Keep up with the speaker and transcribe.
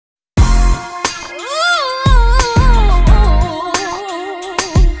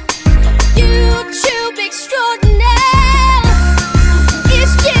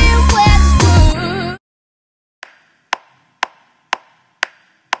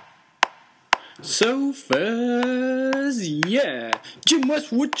Sofas, yeah, Jim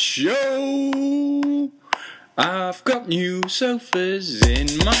Westwood show. I've got new sofas in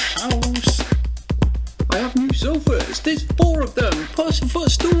my house. I have new sofas, there's 4 of them, plus a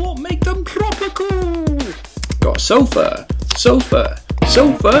footstool, make them proper cool. Got a sofa,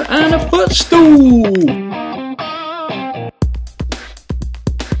 and a footstool.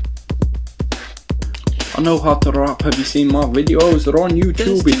 I know how to rap, have you seen my videos? They're on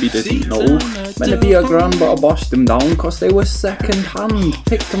YouTube if you didn't know. Meant to be a grand but I bossed them down cause they were second hand.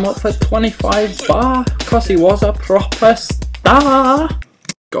 Picked them up for 25 bar cause he was a proper star.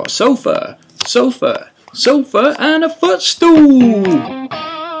 Got a sofa, and a footstool.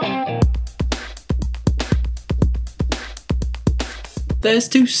 There's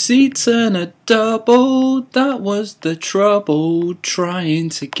 2 seats and a double, that was the trouble, trying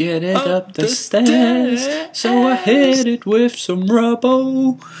to get it up the stairs. So I hit it with some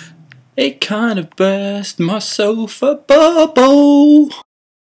rubble, it kind of burst my sofa bubble.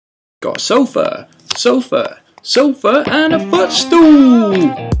 Got a sofa, and a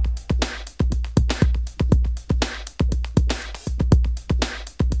footstool.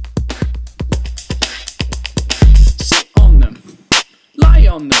 Lie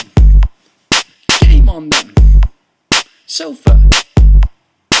on them, game on them, sofa,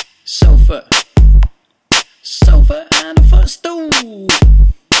 and a footstool.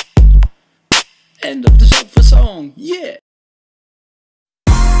 End of the sofa song, yeah.